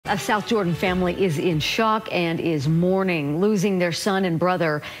A South Jordan family is in shock and is mourning, losing their son and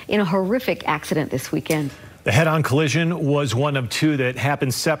brother in a horrific accident this weekend. The head-on collision was one of two that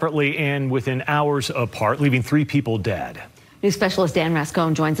happened separately and within hours apart, leaving 3 people dead. News specialist Dan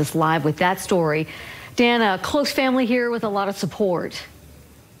Rascone joins us live with that story. Dan, a close family here with a lot of support.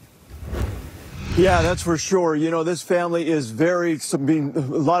 Yeah, that's for sure. You know, this family is being a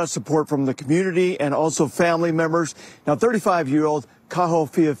lot of support from the community and also family members. Now, 35-year-old Kaho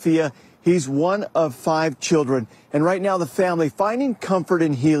Fiefia, he's one of 5 children. And right now, the family finding comfort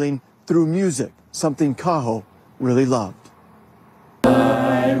and healing through music, something Kaho really loved. The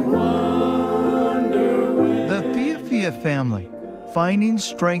Fiefia family finding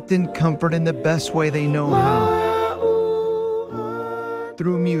strength and comfort in the best way they know how.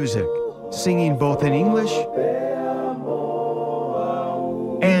 Through music, singing both in English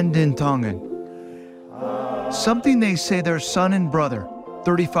and in Tongan. Something they say their son and brother,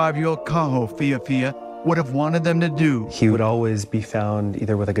 35-year-old Kaho Fiefia, would have wanted them to do. He would always be found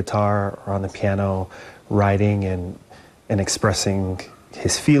either with a guitar or on the piano, writing and expressing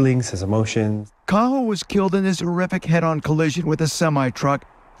his feelings, his emotions. Kaho was killed in this horrific head-on collision with a semi-truck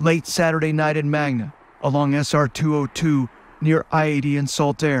late Saturday night in Magna, along SR 202 near I-80 in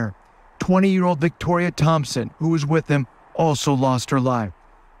Saltair. 20-year-old Victoria Thompson, who was with him, also lost her life.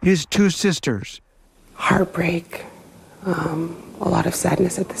 His 2 sisters. Heartbreak, a lot of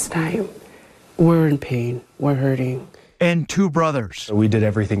sadness at this time. We're in pain, we're hurting. And 2 brothers. We did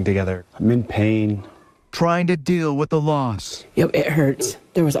everything together. I'm in pain. Trying to deal with the loss. Yep, it hurts.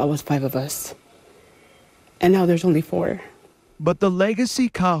 There was always 5 of us. And now there's only 4. But the legacy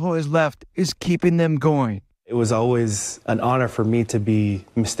Kaho has left is keeping them going. It was always an honor for me to be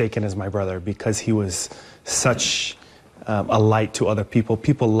mistaken as my brother because he was such a light to other people.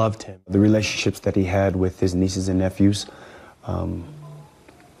 People loved him. The relationships that he had with his nieces and nephews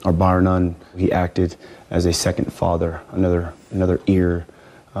are bar none. He acted as a second father, another ear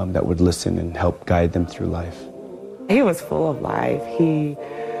that would listen and help guide them through life. He was full of life. He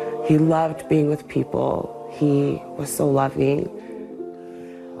loved being with people. He was so loving.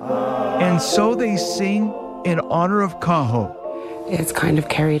 And so they sing in honor of Kaho. It's kind of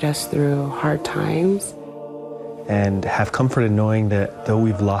carried us through hard times. And have comfort in knowing that though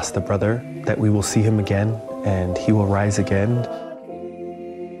we've lost a brother, that we will see him again and he will rise again.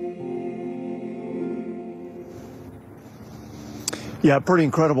 Yeah, pretty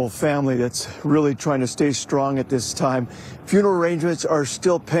incredible family that's really trying to stay strong at this time. Funeral arrangements are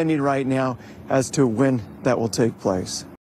still pending right now as to when that will take place.